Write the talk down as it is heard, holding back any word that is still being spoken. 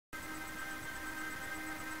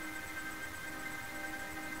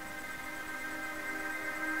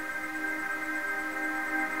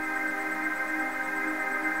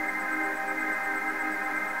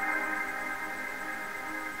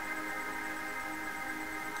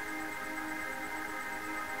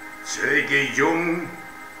C.G.Jung,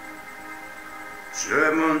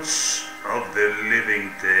 Sermons of the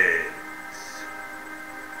Living Dead,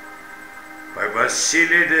 by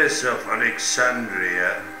Basilides of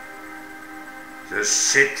Alexandria, the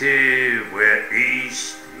city where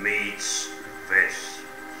East meets West.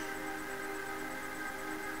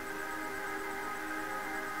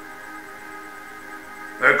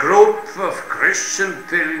 A group of Christian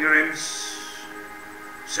pilgrims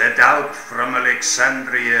set out from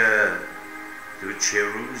Alexandria to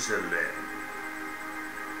Jerusalem.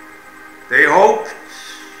 They hoped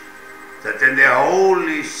that in the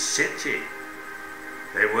holy city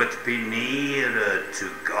they would be nearer to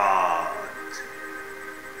God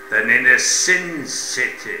than in a sin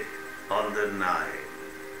city on the Nile.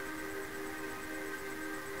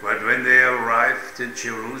 But when they arrived in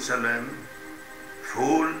Jerusalem,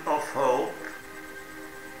 full of hope,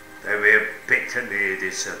 they were bitterly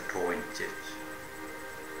disappointed.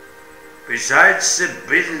 Besides the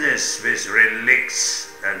business with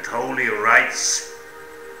relics and holy rites,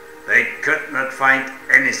 they could not find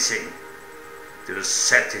anything to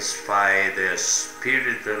satisfy their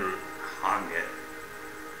spiritual hunger.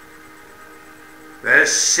 The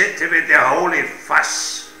city with the holy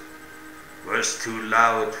fuss was too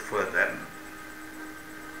loud for them.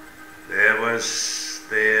 There was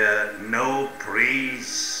there no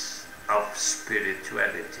breeze of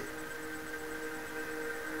spirituality.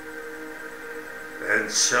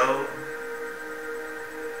 And so,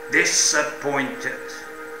 disappointed,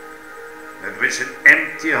 and with an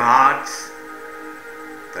empty heart,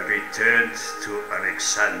 they returned to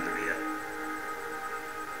Alexandria.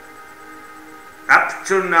 Up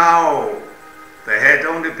to now, they had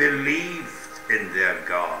only believed in their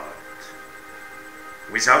God,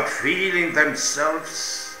 without feeling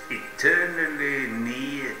themselves eternally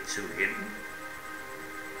near to Him.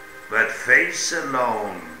 But faith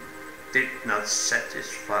alone did not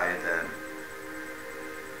satisfy them.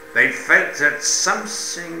 They felt that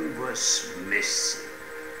something was missing.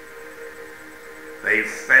 They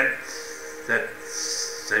felt that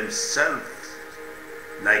themselves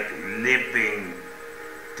like living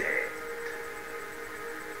dead,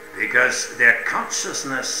 because their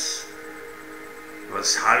consciousness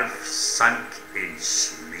was half sunk in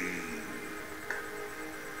sleep.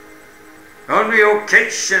 Only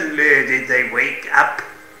occasionally did they wake up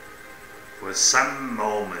for some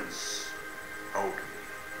moments only.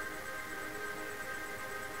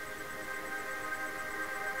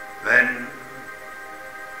 Then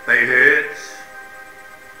they heard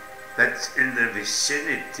that in the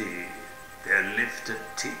vicinity there lived a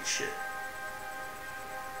teacher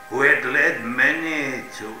who had led many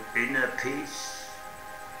to inner peace.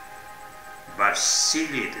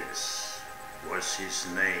 Basilides was his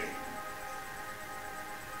name.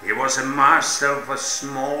 He was a master of a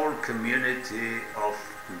small community of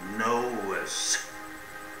knowers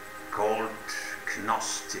called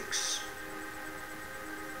gnostics.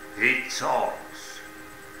 He taught,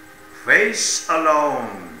 faith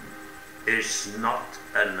alone is not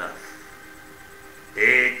enough.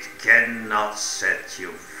 It cannot set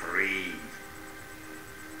you free.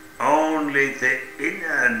 Only the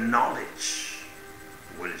inner knowledge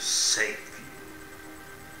will save you.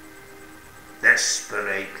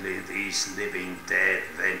 Desperately, these living dead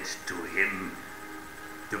went to him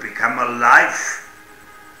to become alive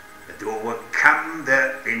and to overcome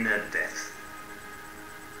their inner death.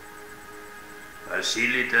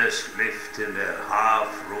 Basilides lived in a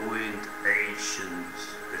half-ruined ancient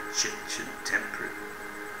Egyptian temple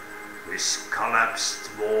with collapsed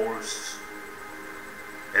walls,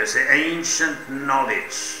 as the ancient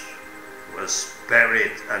knowledge was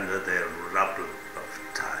buried under the rubble of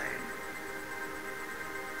time.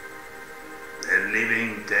 The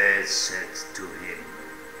living dead said to him,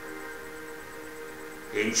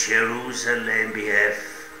 "In Jerusalem we have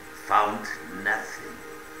found nothing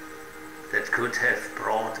that could have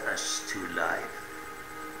brought us to life.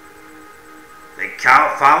 The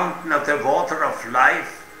fountain of the water of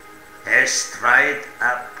life has dried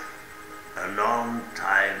up a long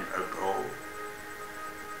time ago,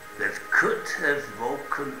 that could have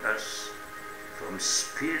woken us from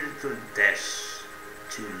spiritual death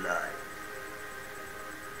to life.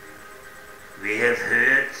 We have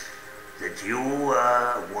heard that you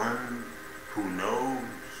are one who knows,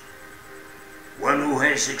 one who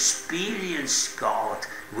has experienced God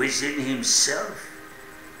within himself.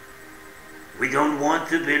 We don't want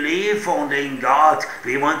to believe only in God,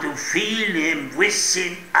 we want to feel Him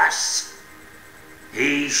within us.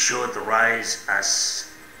 He should rise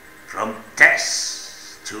us from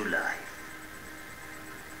death to life.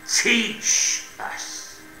 Teach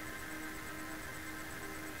us.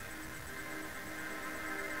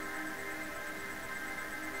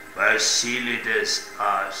 Basilides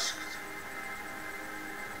asked,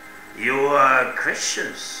 "You are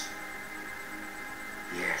Christians?"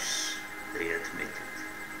 "Yes," they admitted.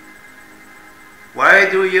 "Why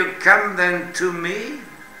do you come then to me?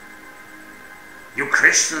 You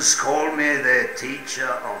Christians call me the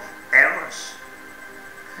teacher of errors.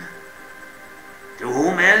 To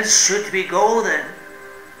whom else should we go then?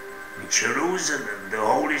 In Jerusalem, the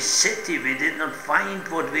holy city, we did not find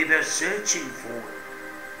what we were searching for.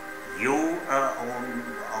 You are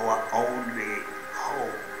our only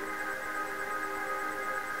hope."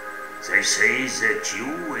 They say the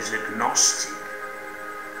Jew is a gnostic,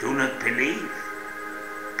 do not believe,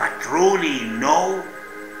 but truly know.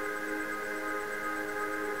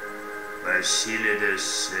 Basilides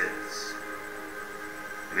said,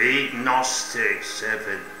 "We Gnostics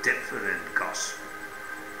have a different gospel.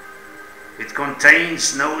 It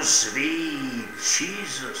contains no sweet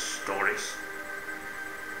Jesus stories.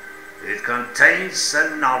 It contains the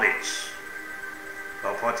knowledge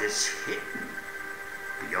of what is hidden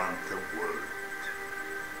beyond the world,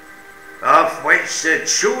 of which the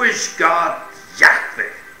Jewish God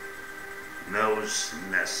Yahweh knows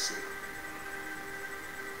nothing.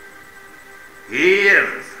 Hear,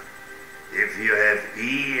 if you have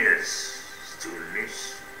ears to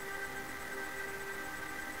listen."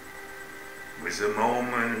 With a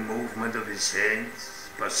movement of his hands,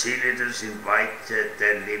 Basilides invited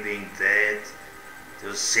the living dead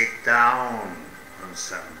to sit down on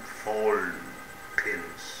some fallen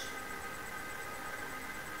pillows.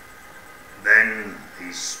 Then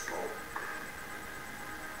he spoke.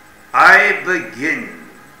 "I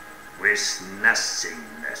begin with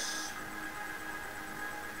nothingness.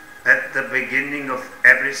 At the beginning of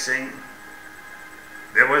everything,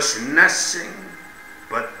 there was nothing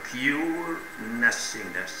but pure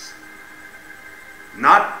nothingness.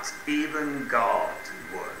 Not even God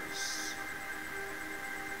was.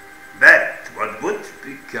 That what would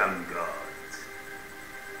become God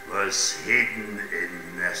was hidden in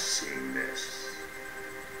nothingness.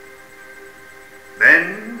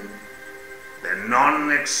 Then the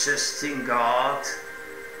non-existing God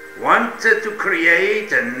wanted to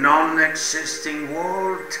create a non-existing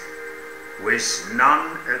world with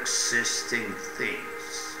non-existing things.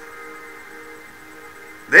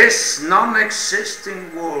 This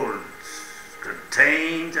non-existing world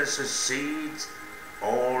contained as a seed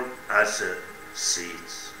all other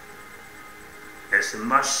seeds. As the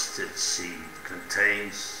mustard seed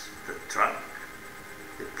contains the trunk,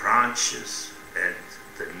 the branches, and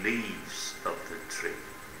the leaves of the tree.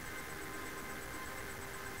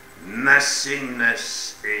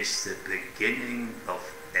 Nothingness is the beginning of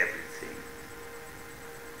everything.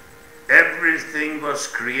 Everything was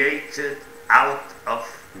created out of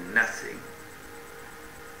nothing.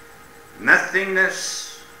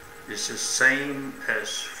 Nothingness is the same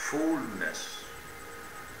as fullness.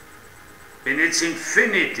 In its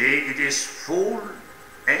infinity, it is full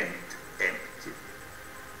and empty.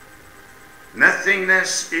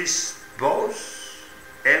 Nothingness is both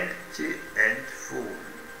empty and full.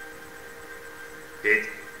 It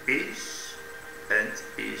is and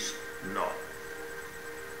is not.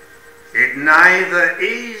 It neither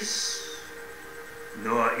is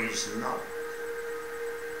nor is not.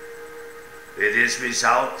 It is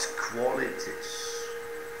without qualities,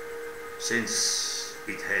 since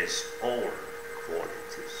it has all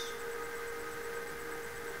qualities.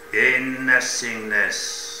 In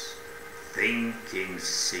nothingness, thinking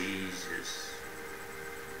ceases,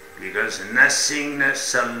 because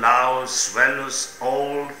nothingness allows swallows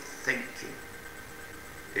all thinking.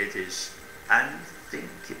 It is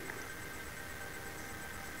unthinkable.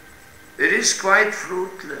 It is quite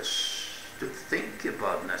fruitless to think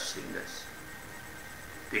about nothingness,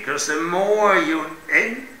 because the more you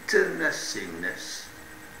enter nothingness,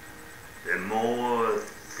 the more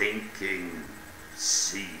thinking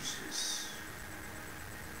ceases.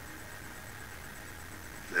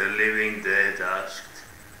 The living dead asked,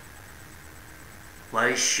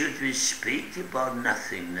 "Why should we speak about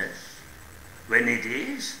nothingness when it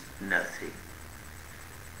is nothing?"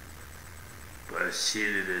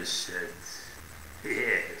 Basilides said,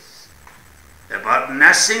 "Yes, about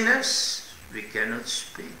nothingness we cannot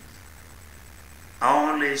speak.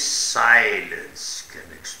 Only silence can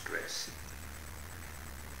express it.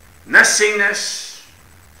 Nothingness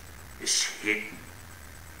is hidden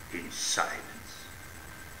in silence.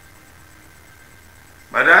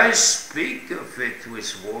 But I speak of it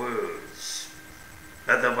with words,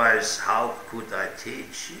 otherwise how could I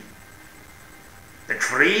teach you? And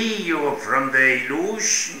free you from the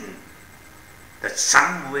illusion that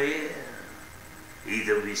somewhere,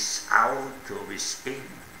 either without or within,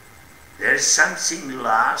 There is something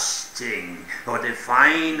lasting or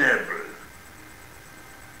definable,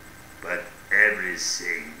 but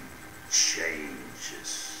everything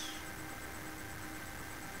changes.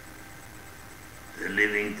 The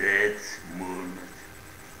living dead murmured.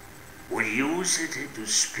 We use it to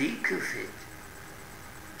speak of it.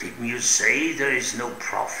 Didn't you say there is no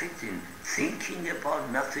profit in thinking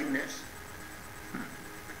about nothingness?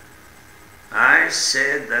 I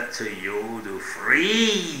said that to you to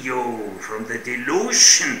free you from the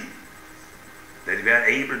delusion that we are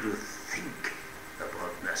able to think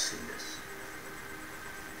about nothingness.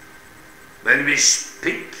 When we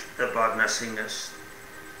speak about nothingness,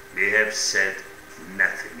 we have said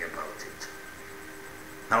nothing about it.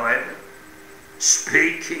 However,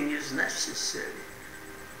 speaking is necessary.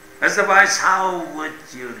 Otherwise, how would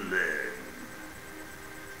you learn?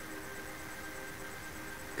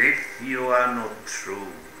 If you are not true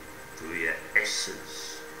to your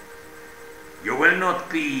essence, you will not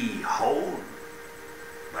be whole,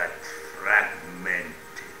 but fragmented.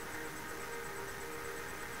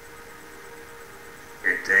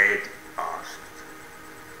 The dead asked,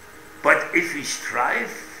 but if we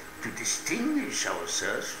strive to distinguish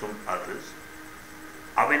ourselves from others,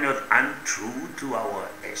 are we not untrue to our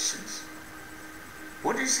essence?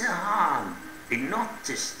 What is the harm in not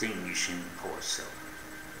distinguishing ourselves?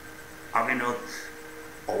 Are we not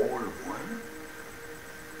all one?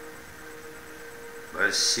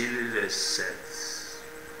 Basilius said,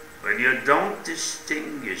 when you don't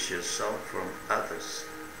distinguish yourself from others,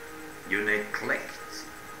 you neglect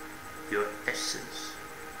your essence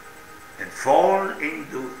and fall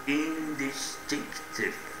into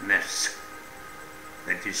indistinctiveness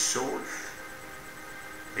and dissolve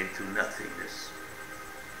into nothingness.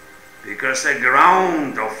 Because the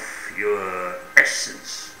ground of your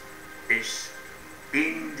essence is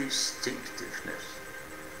indistinctiveness.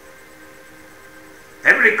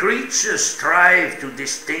 Every creature strives to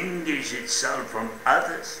distinguish itself from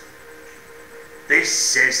others.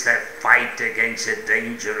 This is the fight against a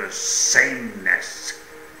dangerous sameness.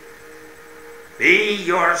 Be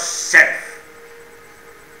yourself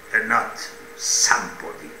and not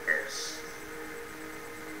somebody else.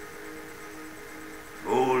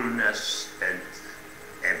 Fullness and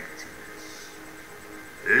emptiness,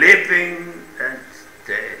 living and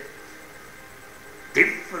dead,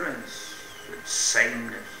 difference and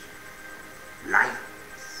sameness, light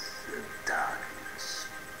and darkness,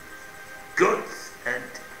 good and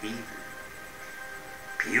evil,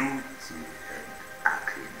 beauty and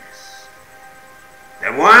ugliness,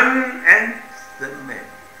 the one and the many.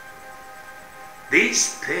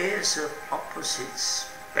 These pairs of opposites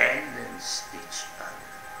balance each other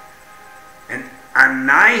and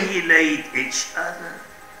annihilate each other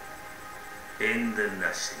in the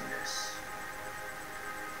nothingness.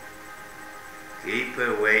 Keep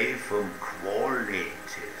away from qualities.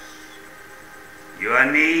 You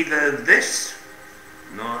are neither this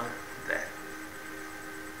nor that.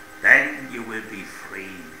 Then you will be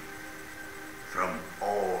free from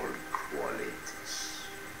all qualities.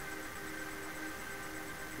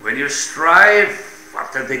 When you strive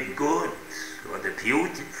after the good or the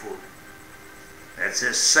beautiful, at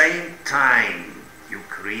the same time you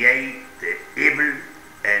create the evil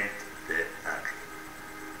and the ugly.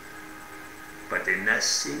 But in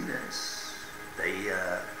nothingness, they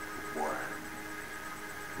are one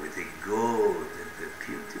with the good and the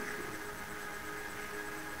beautiful.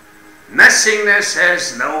 Nothingness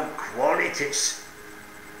has no qualities.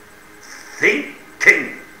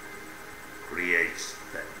 Thinking creates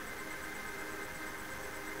them.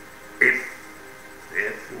 If,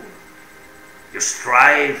 therefore, you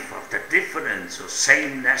strive after difference or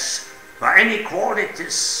sameness or any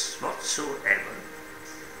qualities whatsoever,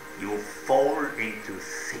 you fall into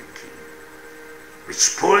thinking,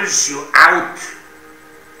 which pulls you out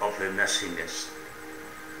of the nothingness.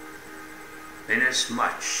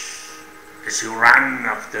 Inasmuch as you run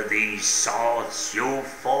after these thoughts, you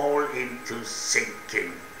fall into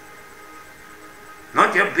thinking.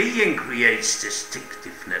 Not your being creates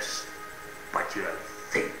distinctiveness, but your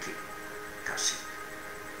thinking does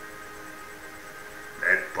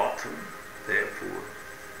it. At bottom, therefore,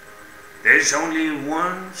 there is only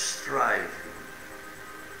one striving,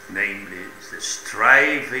 namely the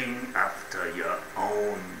striving after your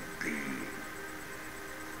own being.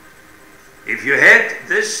 If you had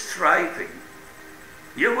this striving,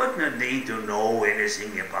 you would not need to know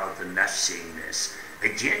anything about the nothingness,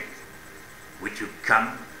 and yet would you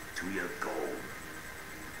come to your goal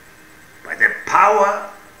by the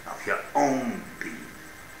power of your own being.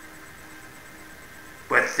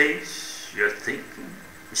 But things you're thinking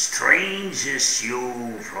estranges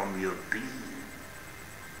you from your being.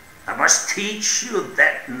 I must teach you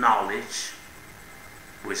that knowledge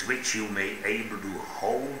with which you may be able to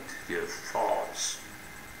hold your thoughts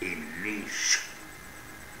in leash.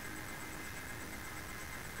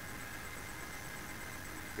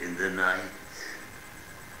 In the night,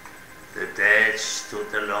 the dead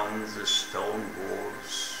stood along the stone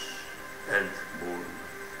walls and mourned.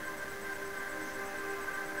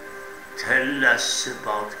 Tell us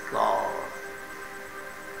about God.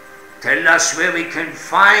 Tell us where we can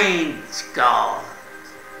find God.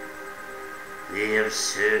 We have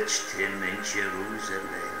searched him in Jerusalem,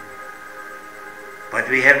 but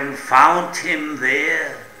we haven't found him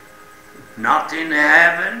there, not in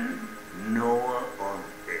heaven, nor on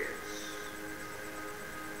earth.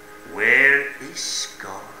 Where is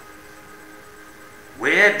God?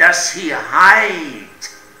 Where does he hide?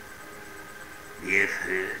 We have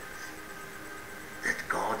heard that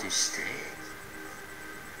God is dead.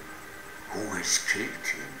 Who has killed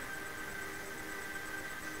him?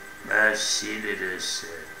 Basilius said,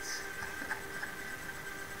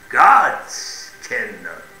 God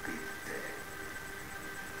cannot be dead.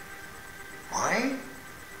 Why?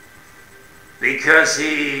 Because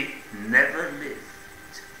he never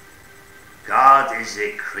lived. God is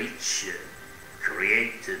a creature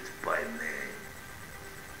created by man.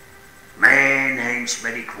 Man hangs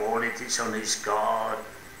many qualities on his God,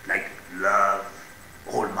 like love,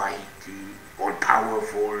 almighty,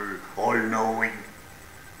 all-powerful, all-knowing.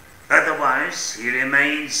 Otherwise, he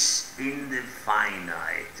remains in the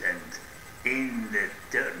finite and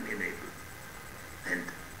indeterminable and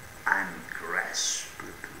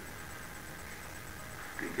ungraspable,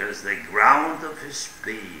 because the ground of his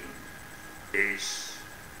being is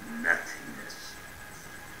nothingness.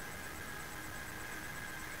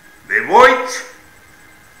 The void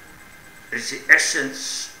is the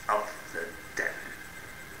essence of the devil.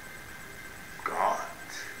 God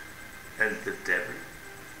and the devil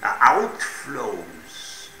are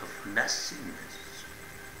outflows of nothingness.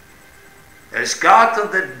 As God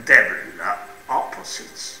and the devil are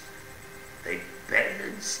opposites, they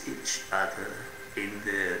balance each other in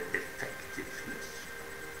their effectiveness.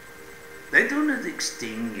 They do not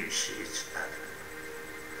extinguish each other,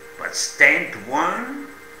 but stand one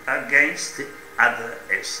against the other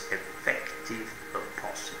as effective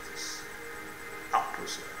opposites.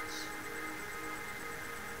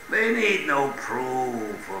 We need no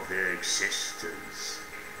proof of their existence.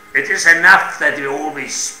 It is enough that we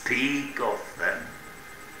always speak of them.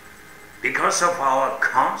 Because of our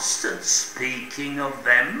constant speaking of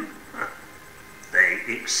them, they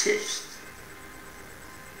exist.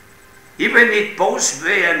 Even if both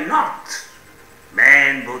were not,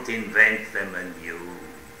 man would invent them anew,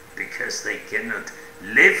 because they cannot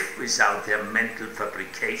live without their mental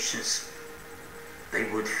fabrications. They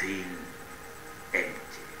would feel empty.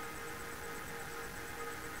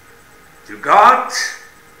 To God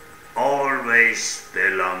always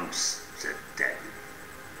belongs the devil.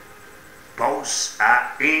 Both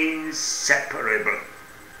are inseparable,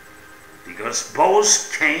 because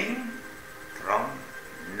both came from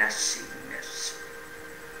nothingness.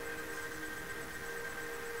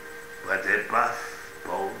 But above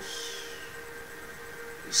both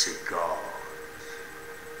is a God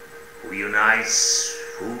who unites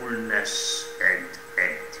fullness and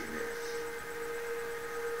emptiness.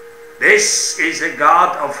 This is a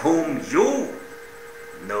God of whom you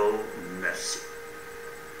know nothing.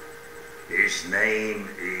 His name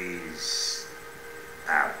is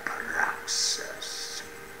Abraxas.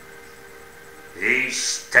 He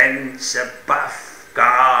stands above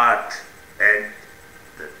God and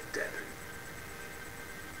the devil.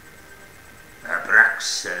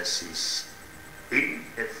 Abraxas is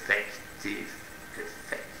ineffective,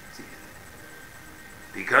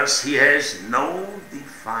 because he has no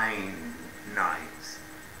finite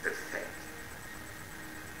effect.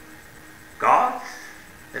 God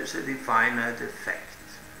has a definite effect,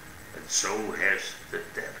 and so has the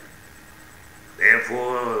devil.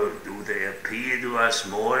 Therefore do they appear to us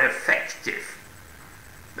more effective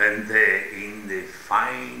than the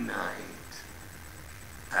indefinite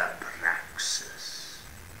Abraxas.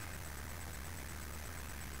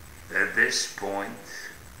 At this point,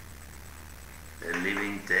 the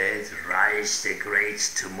living dead raised a great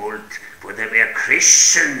tumult, for they were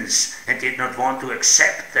Christians and did not want to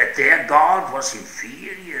accept that their God was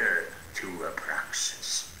inferior to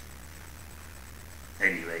Abraxas.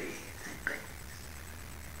 Anyway, they begged,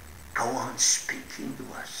 go on speaking to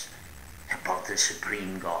us about the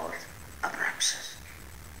supreme God, Abraxas.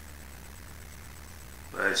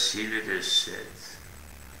 Basilius said,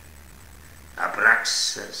 Abraxas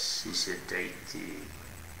Abraxas is a deity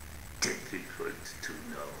difficult to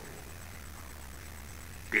know,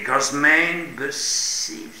 because man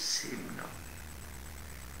perceives him not.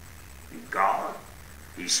 In God,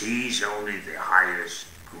 he sees only the highest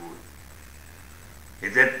good.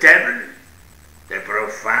 In the devil, the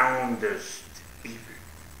profoundest evil.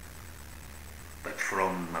 But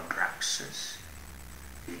from Abraxas,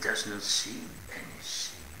 he does not see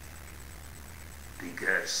anything,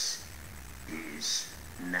 because he is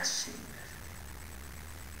nothingness.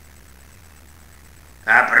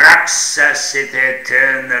 Abraxas is the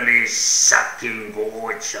eternally sucking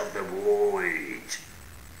gorge of the void.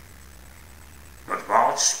 What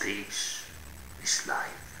God speaks is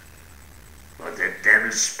life. What the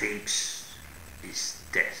devil speaks is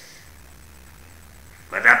death.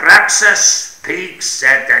 But Abraxas speaks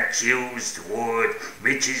that accused word,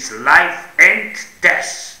 which is life and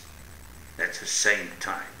death at the same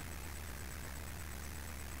time.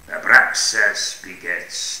 Abraxas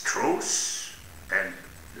begets truth and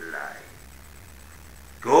lie,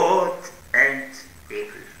 good and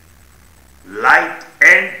evil, light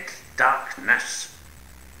and darkness.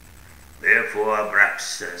 Therefore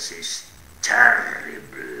Abraxas is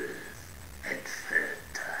terrible and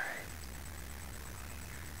fertile.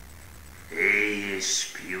 He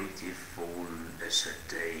is beautiful as a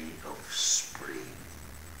day of spring.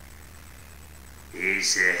 He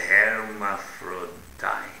is a hermaphrodite.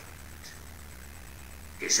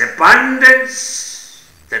 His abundance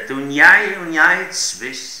that unites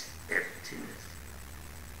with emptiness.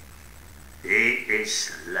 He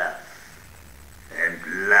is love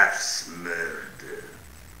and loves murder.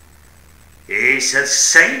 He is a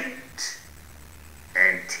saint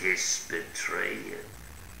and his betrayer.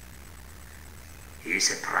 He is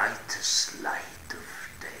the brightest light of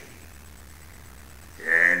day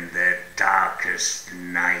and the darkest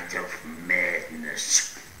night of madness.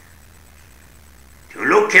 To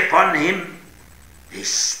look upon him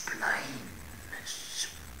is blindness.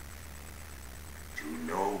 To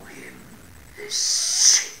know him is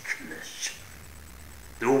sickness.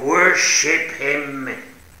 To worship him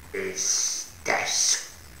is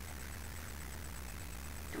death.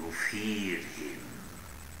 To fear him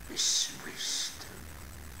is wisdom.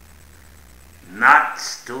 Not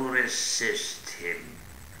to resist him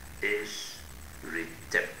is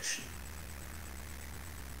redemption.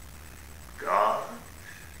 God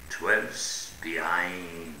dwells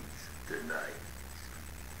behind the night,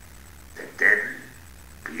 the devil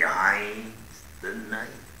behind the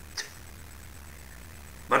night.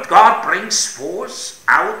 But God brings forth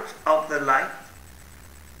out of the light,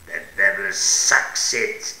 the devil sucks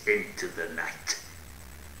it into the night.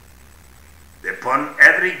 Upon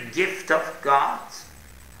every gift of God,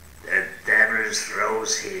 the devil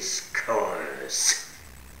throws his curse.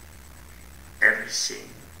 Everything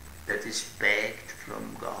that is begged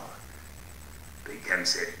from God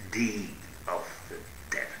becomes a deed of the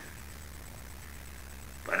devil.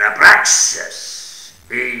 But Abraxas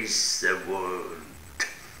is the word.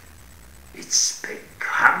 It's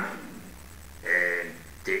becoming and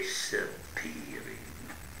disappearing.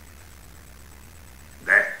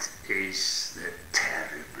 That is the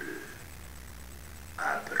terrible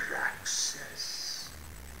Abraxas.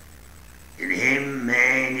 In him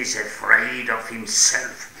man is afraid of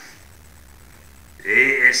himself. He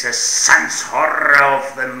is a son's horror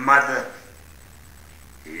of the mother.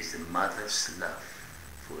 He is the mother's love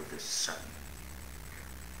for the son.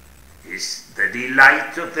 He is the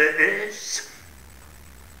delight of the earth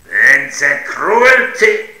and the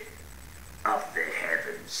cruelty of the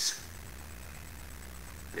heavens.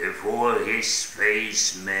 Before his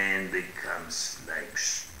face man becomes like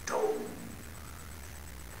stone.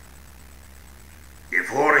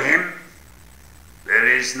 Before him there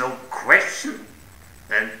is no question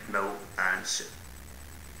and no answer.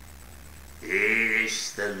 He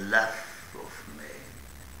is the love of man.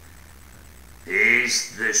 He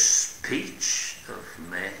is the speech of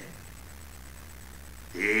man.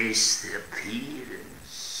 He is the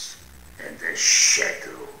appearance and the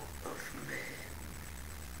shadow of man.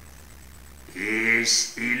 He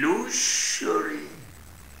is illusory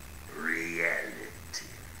reality.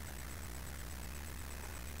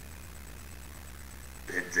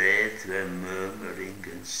 The dead were murmuring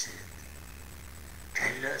and said,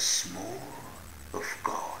 "Tell us more of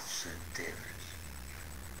gods and devils."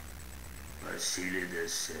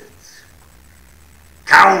 Basilides said,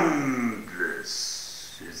 "Countless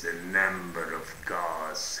is the number of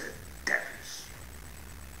gods and devils.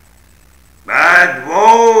 But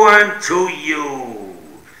woe unto you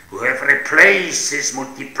who have replaced this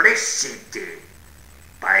multiplicity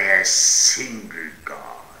by a single God.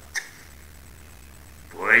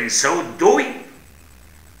 For in so doing,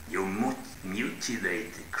 you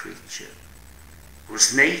mutilate the creature,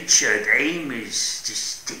 whose nature and aim is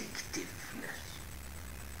distinctiveness.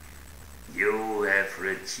 You have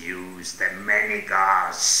reduced the many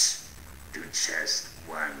gods to just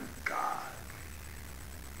one God.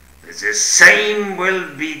 The same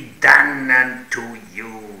will be done unto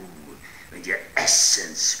you when your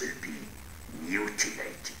essence will be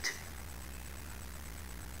mutilated.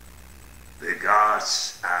 The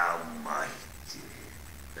gods are mighty,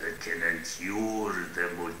 they can endure the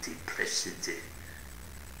multiplicity.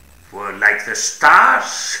 For like the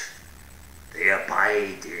stars, they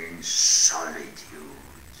abide in solitudes,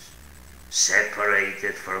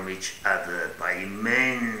 separated from each other by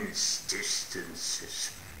immense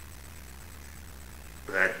distances.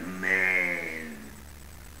 But men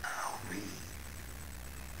are weak.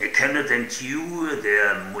 They cannot endure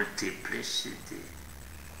their multiplicity.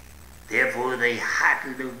 Therefore they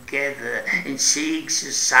huddle together and seek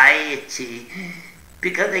society,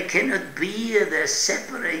 because they cannot bear their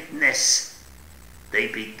separateness. They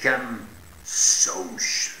become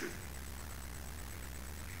social.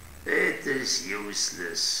 It is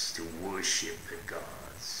useless to worship the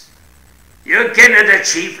gods. You cannot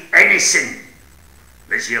achieve anything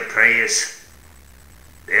with your prayers.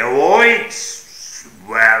 The void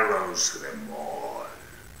swallows them all.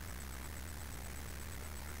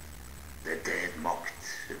 The dead mocked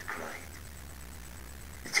and cried.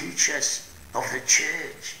 The teachers of the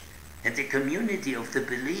church and the community of the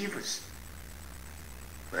believers.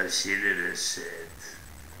 Basilius said,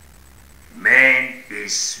 man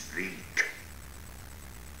is weak,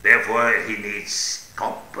 therefore he needs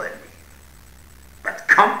company. But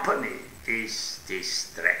company is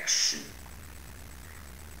distraction.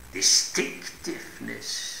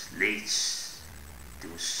 Distinctiveness leads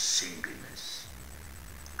to singleness,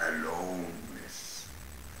 aloneness.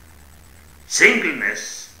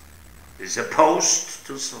 Singleness is opposed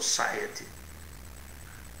to society.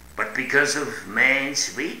 But because of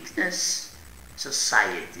man's weakness,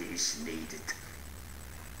 society is needed.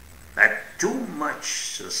 But too much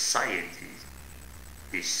society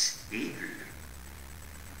is evil.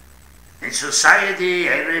 In society,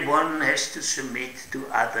 everyone has to submit to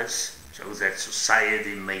others so that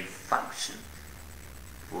society may function.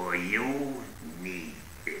 For you need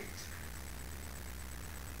it.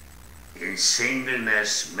 In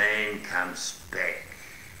singleness, man comes back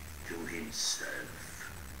to himself.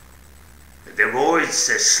 It avoids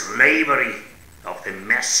the slavery of the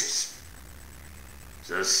masses.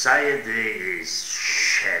 Society is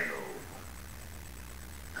shallow.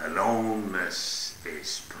 Aloneness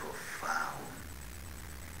is profound.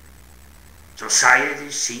 Society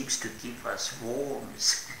seems to give us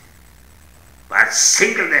warmth, but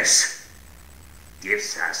singleness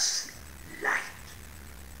gives us light.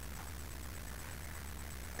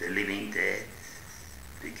 The living dead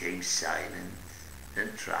became silent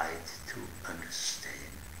and tried to understand.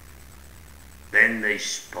 Then they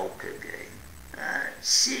spoke again.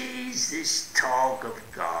 Cease this talk of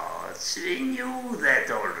gods. We knew that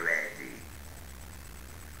already.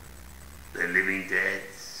 The living dead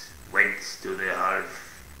went to the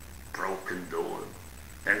half-broken door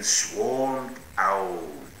and swarmed out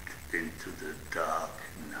into the dark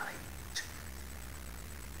night.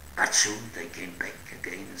 But soon they came back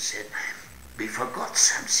again and said, we forgot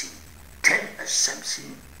something. Tell us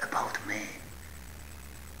something about man.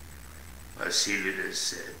 Basilius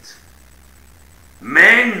said,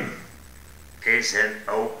 man is an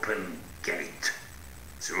open gate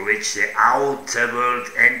through which the outer world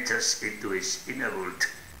enters into his inner world.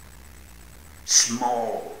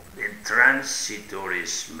 Small and transitory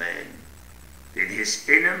is man, in his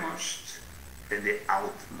innermost and the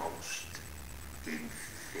outmost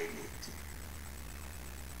infinity.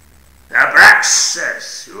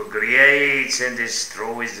 Abraxas, who creates and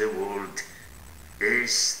destroys the world,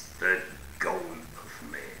 is the goal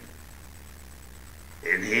of man.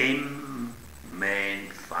 In him, man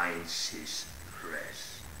finds his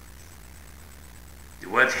rest.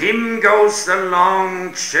 Toward him goes the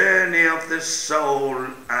long journey of the soul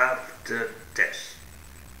after death.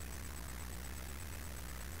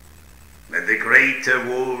 When the greater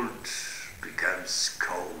world becomes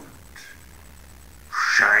cold,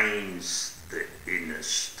 shines the inner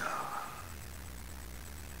star.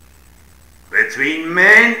 Between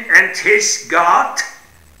man and his God,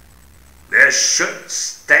 there should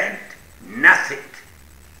stand nothing.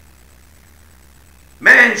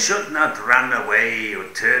 Man should not run away or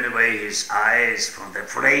turn away his eyes from the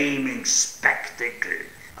flaming spectacle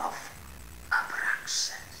of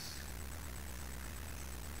Abraxas.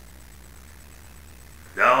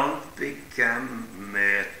 Don't become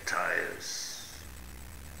martyrs.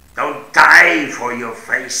 Don't die for your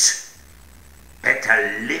face.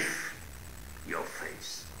 Better live your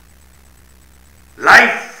face.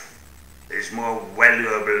 Life is more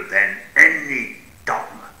valuable than any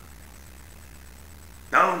dogma.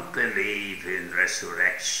 Don't believe in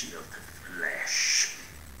resurrection of the flesh.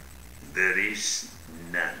 There is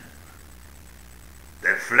none.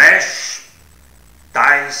 The flesh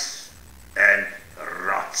dies and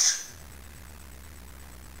rots.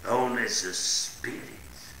 Only the spirit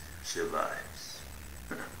survives.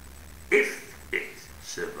 If it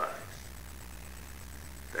survives.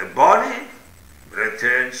 The body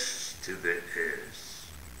returns to the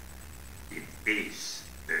earth. It is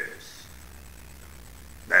earth.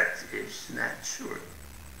 That is natural.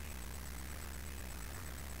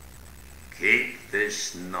 Keep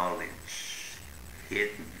this knowledge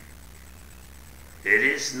hidden. It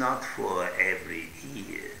is not for every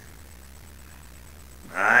ear.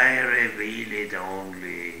 I reveal it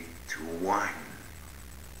only to one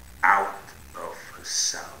out of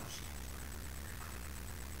 1,000.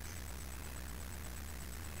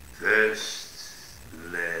 First,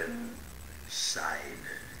 learn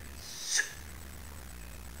silence.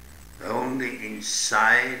 Only in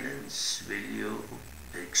silence will you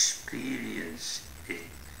experience it.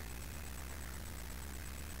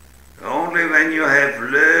 Only when you have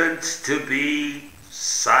learned to be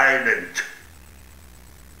silent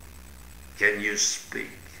can you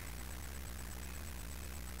speak.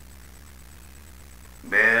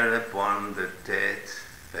 Whereupon the dead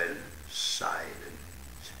fell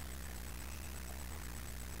silent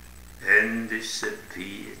and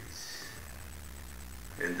disappeared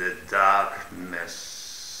in the darkness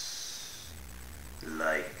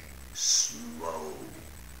like smoke.